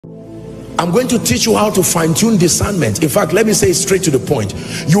I'm going to teach you how to fine-tune discernment. In fact, let me say straight to the point.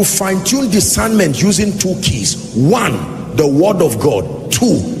 You fine-tune discernment using two keys. One, the word of God.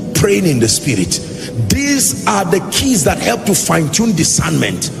 Two, praying in the spirit. These are the keys that help to fine-tune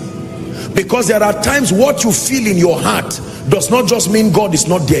discernment. Because there are times what you feel in your heart does not just mean God is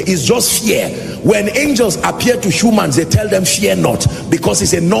not there. It's just fear. When angels appear to humans, they tell them fear not, because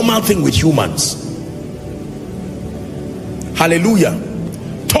it's a normal thing with humans. Hallelujah.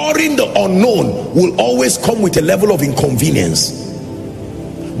 Touring the unknown will always come with a level of inconvenience.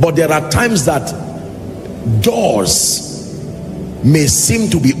 But there are times that doors may seem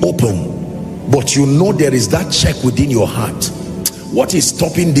to be open, but you know there is that check within your heart. What is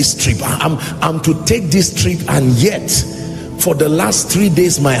stopping this trip? I'm to take this trip, and yet for the last 3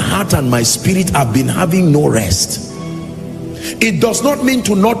 days my heart and my spirit have been having no rest. It does not mean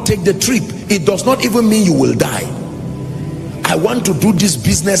to not take the trip. It does not even mean you will die. I want to do this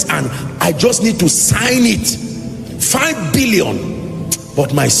business and I just need to sign it, 5 billion,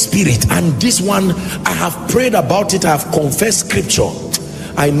 but my spirit, and this one I have prayed about it, I have confessed scripture,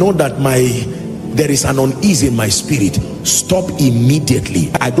 I know that there is an unease in my spirit. Stop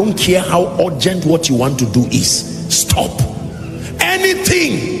immediately. I don't care how urgent what you want to do is. Stop.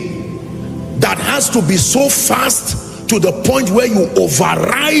 Anything that has to be so fast to the point where you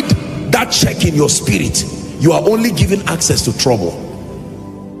override that check in your spirit, you are only giving access to trouble.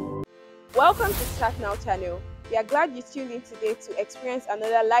 Welcome to StartNOW Channel. We are glad you tuned in today to experience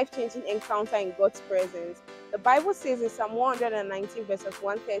another life-changing encounter in God's presence. The Bible says in Psalm 119 verses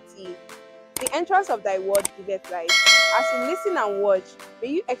 130, "The entrance of thy word giveth light." As you listen and watch, may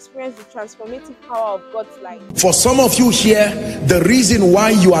you experience the transformative power of God's light. For some of you here, the reason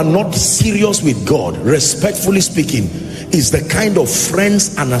why you are not serious with God, respectfully speaking, is the kind of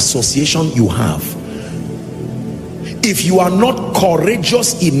friends and association you have. If you are not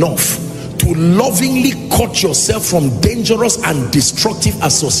courageous enough to lovingly cut yourself from dangerous and destructive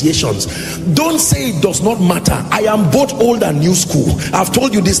associations, don't say it does not matter. I am both old and new school. I've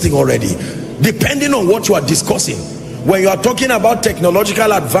told you this thing already. Depending on what you are discussing, when you are talking about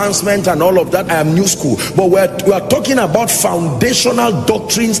technological advancement and all of that, I am new school. But we are talking about foundational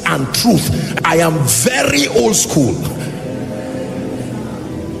doctrines and truth, I am very old school.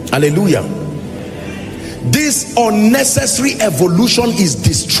 Hallelujah. This unnecessary evolution is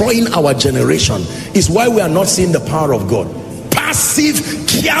destroying our generation. Is why we are not seeing the power of God. Passive,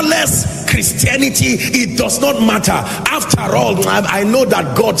 careless Christianity, it does not matter. After all, I know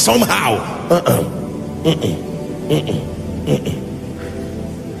that God somehow.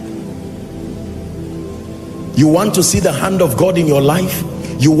 You want to see the hand of God in your life?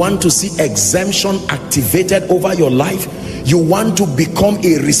 You want to see exemption activated over your life? You want to become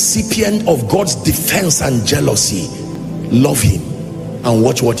a recipient of God's defense and jealousy? Love him and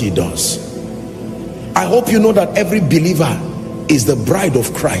watch what he does. I hope you know that every believer is the bride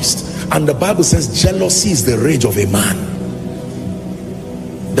of Christ, and the Bible says jealousy is the rage of a man.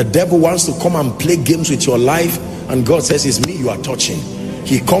 The devil wants to come and play games with your life, and God says it's me you are touching.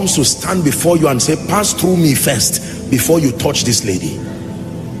 He comes to stand before you and say, pass through me first before you touch this lady.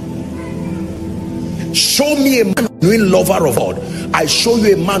 Show me a man genuine lover of God. I show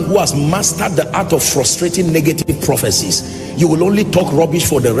you a man who has mastered the art of frustrating negative prophecies. You will only talk rubbish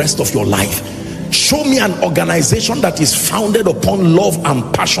for the rest of your life. Show me an organization that is founded upon love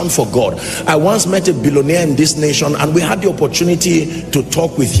and passion for God. I once met a billionaire in this nation, and we had the opportunity to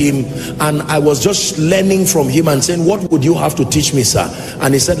talk with him, and I was just learning from him and saying, what would you have to teach me, sir?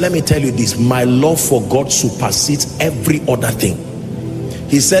 And he said, let me tell you this, my love for God supersedes every other thing.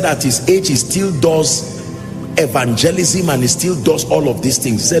 He said at his age he still does evangelism and he still does all of these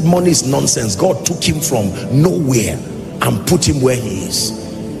things. He said money is nonsense. God took him from nowhere and put him where he is,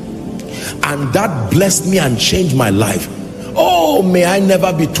 and that blessed me and changed my life. Oh, may I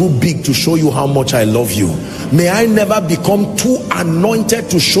never be too big to show you how much I love you. May I never become too anointed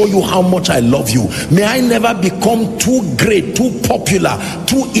to show you how much I love you. May I never become too great, too popular,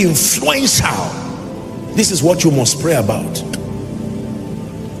 too influential. This is what you must pray about.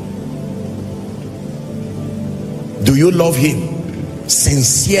 Do you love him?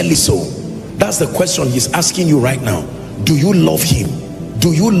 Sincerely so. That's the question he's asking you right now. Do you love him?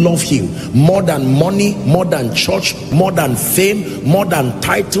 Do you love him more than money, more than church, more than fame, more than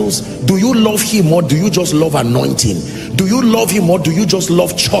titles? Do you love him, or do you just love anointing? Do you love him, or do you just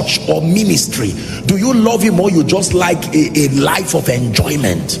love church or ministry? Do you love him, or you just like a life of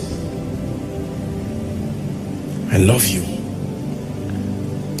enjoyment? I love you.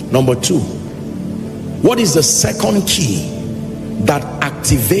 Number two, what is the second key that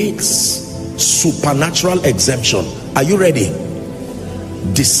activates supernatural exemption? Are you ready?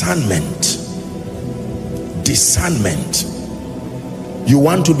 Discernment. Discernment. You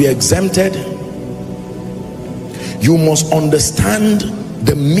want to be exempted? You must understand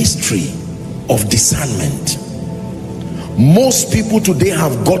the mystery of discernment. Most people today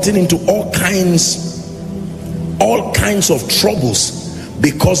have gotten into all kinds of troubles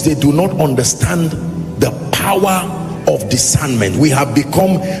because they do not understand the power of discernment. We have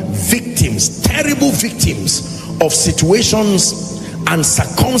become victims, terrible victims of situations and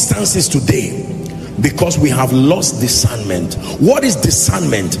circumstances today because we have lost discernment. What is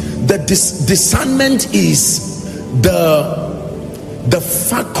discernment? Discernment is the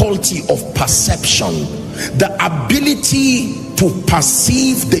faculty of perception, the ability to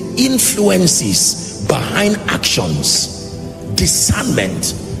perceive the influences behind actions.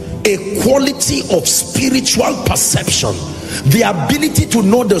 Discernment, a quality of spiritual perception, the ability to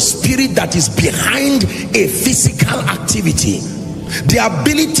know the spirit that is behind a physical activity, the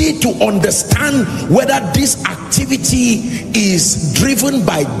ability to understand whether this activity is driven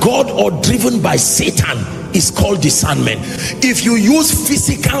by God or driven by Satan is called discernment. If you use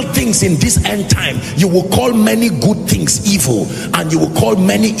physical things in this end time, you will call many good things evil, and you will call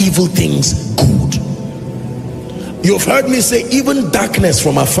many evil things good. You've heard me say even darkness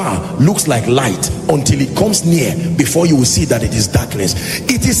from afar looks like light until it comes near before you will see that it is darkness.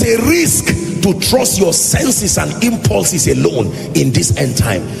 It is a risk to trust your senses and impulses alone in this end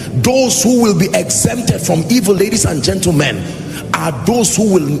time. Those who will be exempted from evil, ladies and gentlemen, are those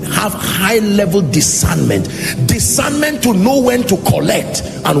who will have high level discernment. Discernment to know when to collect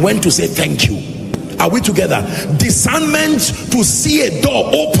and when to say thank you. Are we together? Discernment to see a door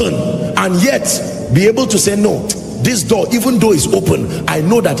open and yet be able to say no, this door, even though it's open, I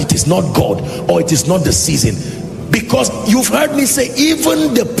know that it is not God or it is not the season. Because you've heard me say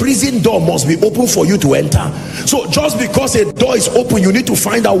even the prison door must be open for you to enter. So just because a door is open, you need to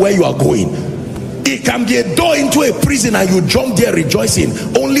find out where you are going. It can be a door into a prison and you jump there rejoicing,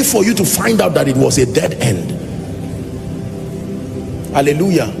 only for you to find out that it was a dead end.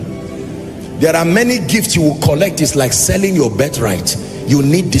 Hallelujah. There are many gifts you will collect. It's like selling your birthright. You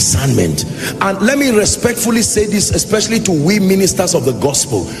need discernment. And let me respectfully say this, especially to we ministers of the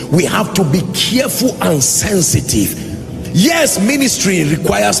gospel. We have to be careful and sensitive. Yes, ministry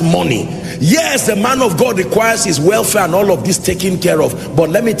requires money. Yes, the man of God requires his welfare and all of this taken care of. But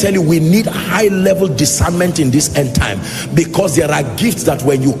let me tell you, we need high level discernment in this end time, because there are gifts that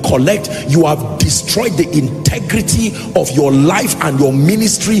when you collect, you have destroyed the integrity of your life and your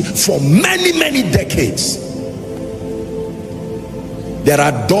ministry for many, many decades. There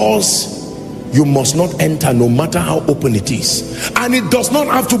are doors you must not enter, no matter how open it is. And it does not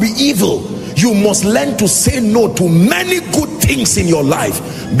have to be evil. You must learn to say no to many good things in your life,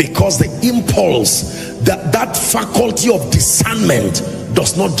 because the impulse, that faculty of discernment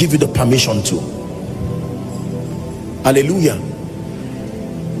does not give you the permission to. Hallelujah.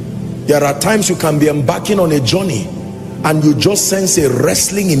 There are times you can be embarking on a journey and you just sense a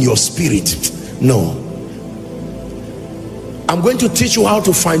wrestling in your spirit. No. I'm going to teach you how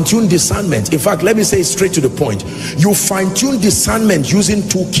to fine-tune discernment. In fact, let me say it straight to the point. You fine-tune discernment using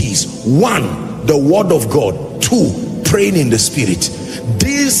two keys. One, the word of God. Two, praying in the spirit.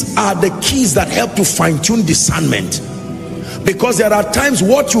 These are the keys that help to fine-tune discernment. Because there are times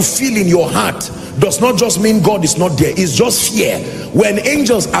what you feel in your heart does not just mean God is not there. It's just fear. When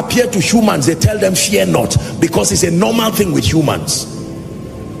angels appear to humans, they tell them fear not, because it's a normal thing with humans.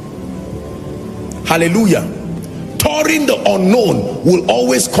 Hallelujah. Touring the unknown will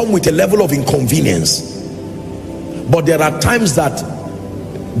always come with a level of inconvenience. But there are times that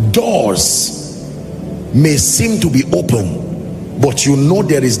doors may seem to be open, but you know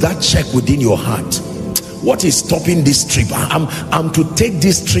there is that check within your heart. What is stopping this trip? I'm to take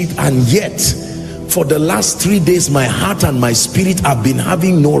this trip, and yet for the last 3 days my heart and my spirit have been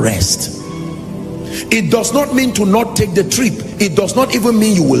having no rest. It does not mean to not take the trip. It does not even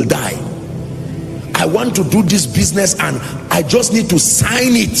mean you will die. I want to do this business and I just need to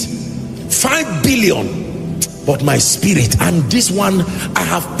sign it, 5 billion, but my spirit, and this one I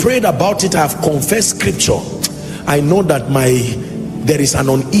have prayed about it, I have confessed scripture, I know that there is an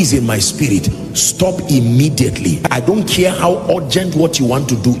unease in my spirit. Stop immediately. I don't care how urgent what you want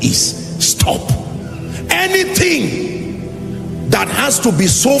to do is. Stop. Anything that has to be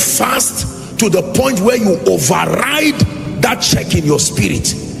so fast to the point where you override that check in your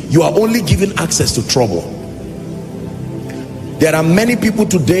spirit, you are only giving access to trouble. There are many people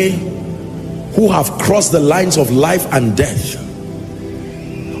today who have crossed the lines of life and death,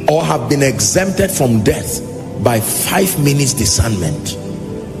 or have been exempted from death by 5 minutes discernment.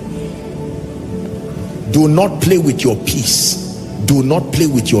 Do not play with your peace. Do not play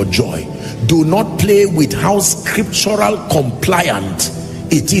with your joy. Do not play with how scriptural compliant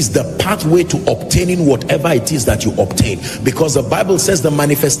it is, the pathway to obtaining whatever it is that you obtain, because the Bible says the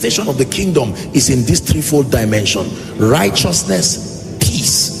manifestation of the kingdom is in this threefold dimension: righteousness,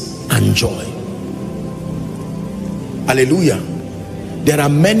 peace, and joy. Hallelujah. There are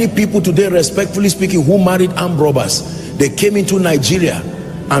many people today, respectfully speaking, who married armed robbers. They came into Nigeria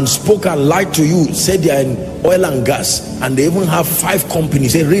and spoke and lied to you, said they are in oil and gas, and they even have 5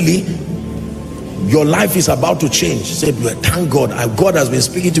 companies. Say, really? Your life is about to change. Say, thank God. God has been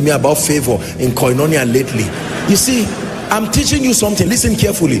speaking to me about favor in Koinonia lately. You see, I'm teaching you something. Listen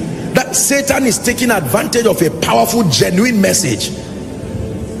carefully. That Satan is taking advantage of a powerful, genuine message.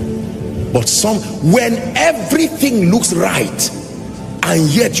 But when everything looks right and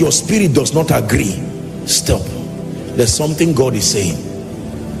yet your spirit does not agree, stop. There's something God is saying.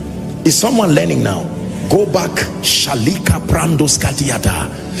 Is someone learning now? Go back. Shalika Prandos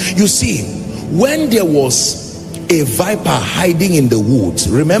Katiata. You see, when there was a viper hiding in the woods,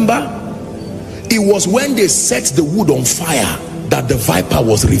 remember, it was when they set the wood on fire that the viper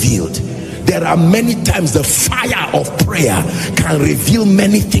was revealed. There are many times the fire of prayer can reveal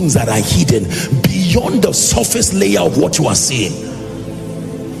many things that are hidden beyond the surface layer of what you are seeing.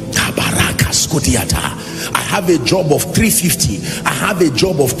 I have a job of 350. I have a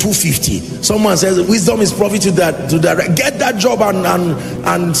job of 250. Someone says wisdom is profit to that. Get that job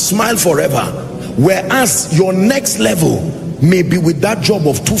and smile forever. Whereas your next level may be with that job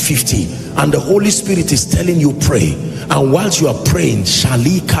of 250, and the Holy Spirit is telling you pray. And whilst you are praying,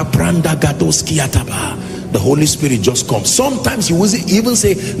 the Holy Spirit just comes. Sometimes he will even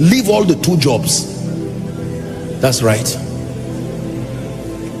say, leave all the 2 jobs. That's right.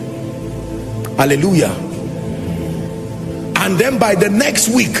 Hallelujah. And then by the next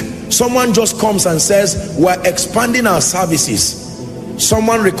week, someone just comes and says, we're expanding our services.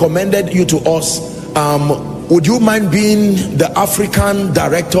 Someone recommended you to us. Would you mind being the African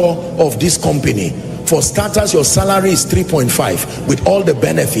director of this company? For starters, your salary is 3.5 with all the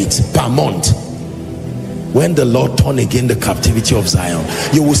benefits per month. When the Lord turn again the captivity of Zion,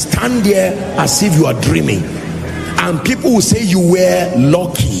 you will stand there as if you are dreaming, and people will say you were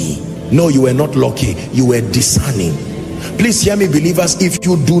lucky. No, you were not lucky. You were discerning. Please hear me, believers. If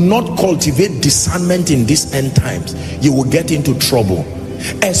you do not cultivate discernment in these end times, you will get into trouble,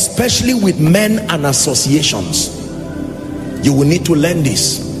 especially with men and associations. You will need to learn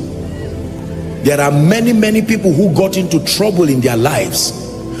this. There are many people who got into trouble in their lives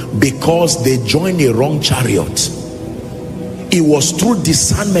because they joined a wrong chariot. It was through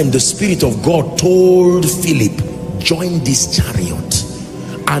discernment the Spirit of God told Philip, join this chariot.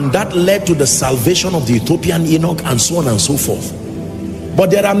 And that led to the salvation of the Ethiopian eunuch, and so on and so forth.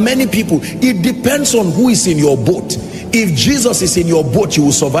 But there are many people, it depends on who is in your boat. If Jesus is in your boat, you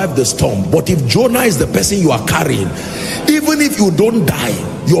will survive the storm. But if Jonah is the person you are carrying, even if you don't die,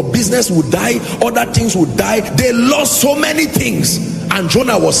 your business will die, other things will die. They lost so many things, and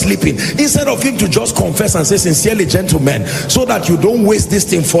Jonah was sleeping. Instead of him to just confess and say, sincerely, gentlemen, so that you don't waste this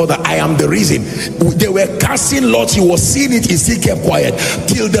thing further, I am the reason. They were casting lots. He was seeing it. He still kept quiet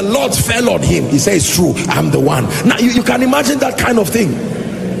till the Lord fell on him. He says, it's true, I'm the one. Now you can imagine that kind of thing.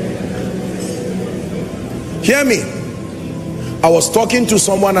 Hear me. I was talking to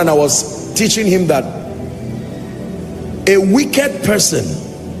someone and I was teaching him that a wicked person,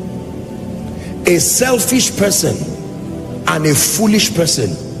 a selfish person, and a foolish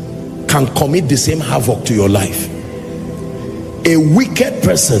person can commit the same havoc to your life. A wicked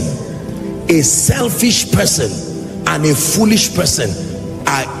person, a selfish person, and a foolish person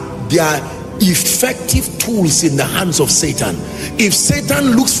they are effective tools in the hands of Satan. If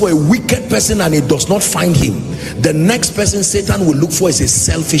Satan looks for a wicked person and it does not find him, the next person Satan will look for is a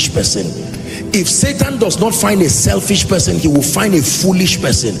selfish person. If Satan does not find a selfish person, he will find a foolish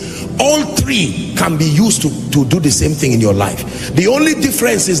person. All 3 can be used to do the same thing in your life. The only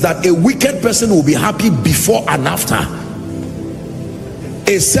difference is that a wicked person will be happy before and after.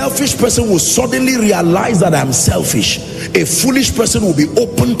 A selfish person will suddenly realize that I'm selfish. A foolish person will be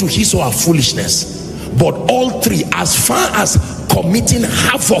open to his or her foolishness. But all 3, as far as committing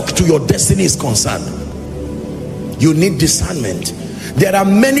havoc to your destiny is concerned, you need discernment. There are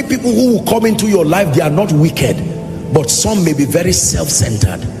many people who will come into your life. They are not wicked, but some may be very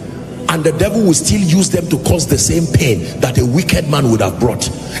self-centered, and the devil will still use them to cause the same pain that a wicked man would have brought.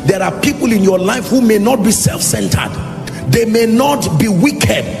 There are people in your life who may not be self-centered. They may not be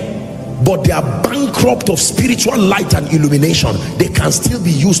wicked, but they are bankrupt of spiritual light and illumination. They can still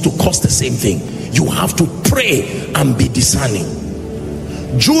be used to cause the same thing. You have to pray and be discerning.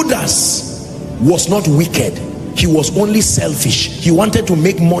 Judas was not wicked, He was only selfish. He wanted to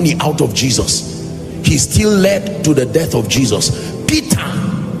make money out of Jesus. He still led to the death of Jesus. Peter,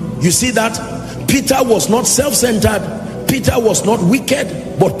 you see that? Peter was not self-centered. Peter was not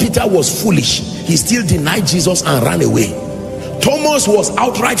wicked, but Peter was foolish. He still denied Jesus and ran away. Thomas was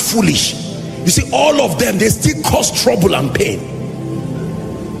outright foolish. You see, all of them, they still caused trouble and pain.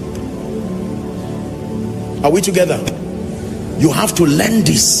 Are we together? You have to learn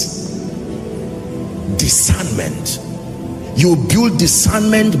this. Discernment. You build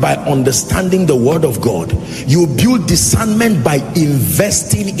discernment by understanding the word of God. You build discernment by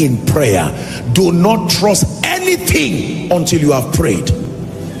investing in prayer. Do not trust anything until you have prayed.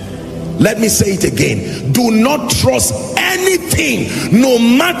 Let me say it again. Do not trust anything, no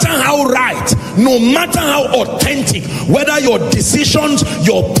matter how right, no matter how authentic, whether your decisions,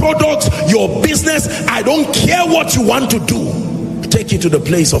 your products, your business, I don't care what you want to do. Take it to the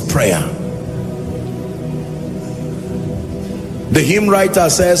place of prayer. The hymn writer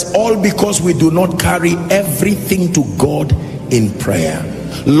says, all because we do not carry everything to God in prayer.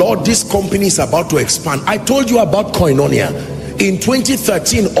 Lord, this company is about to expand. I told you about Koinonia. In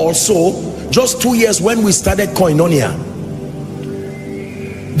 2013 also, just 2 years when we started Koinonia,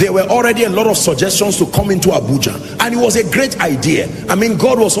 there were already a lot of suggestions to come into Abuja, and it was a great idea. I mean,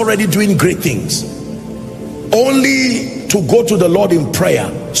 God was already doing great things. Only to go to the Lord in prayer,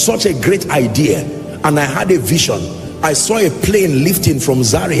 such a great idea, and I had a vision. I saw a plane lifting from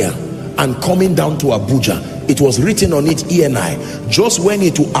Zaria and coming down to Abuja. It was written on it, ENI. Just when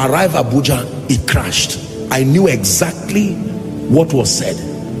it would arrive Abuja, it crashed. I knew exactly what was said.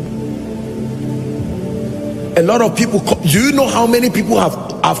 A lot of people, do you know how many people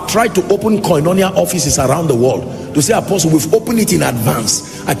have tried to open Koinonia offices around the world? To say, Apostle, we've opened it in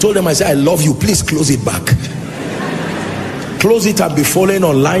advance. I told them, I said, I love you, please close it back. Close it and be following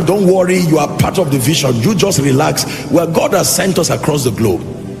online. Don't worry, you are part of the vision. You just relax. Well, God has sent us across the globe.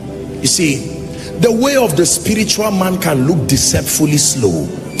 You see, the way of the spiritual man can look deceptively slow,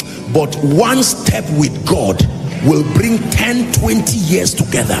 but one step with God will bring 10-20 years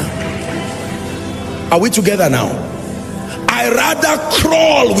together. Are we together now? I rather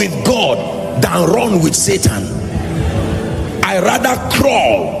crawl with God than run with Satan. I rather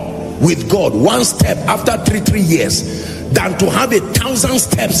crawl with God one step after 3 years than to have 1,000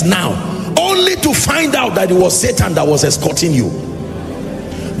 steps now, only to find out that it was Satan that was escorting you.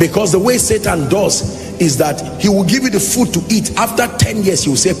 Because the way Satan does is that he will give you the food to eat. After 10 years, he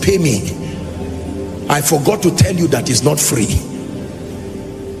will say, pay me. I forgot to tell you that it's not free.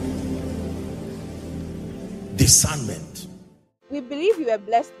 Discernment. We believe you were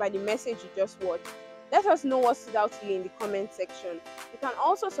blessed by the message you just watched. Let us know what stood out to you in the comment section. You can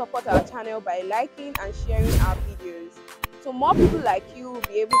also support our channel by liking and sharing our videos, so more people like you will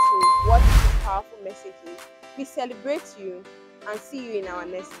be able to watch these powerful messages. We celebrate you and see you in our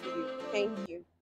next video. Thank you.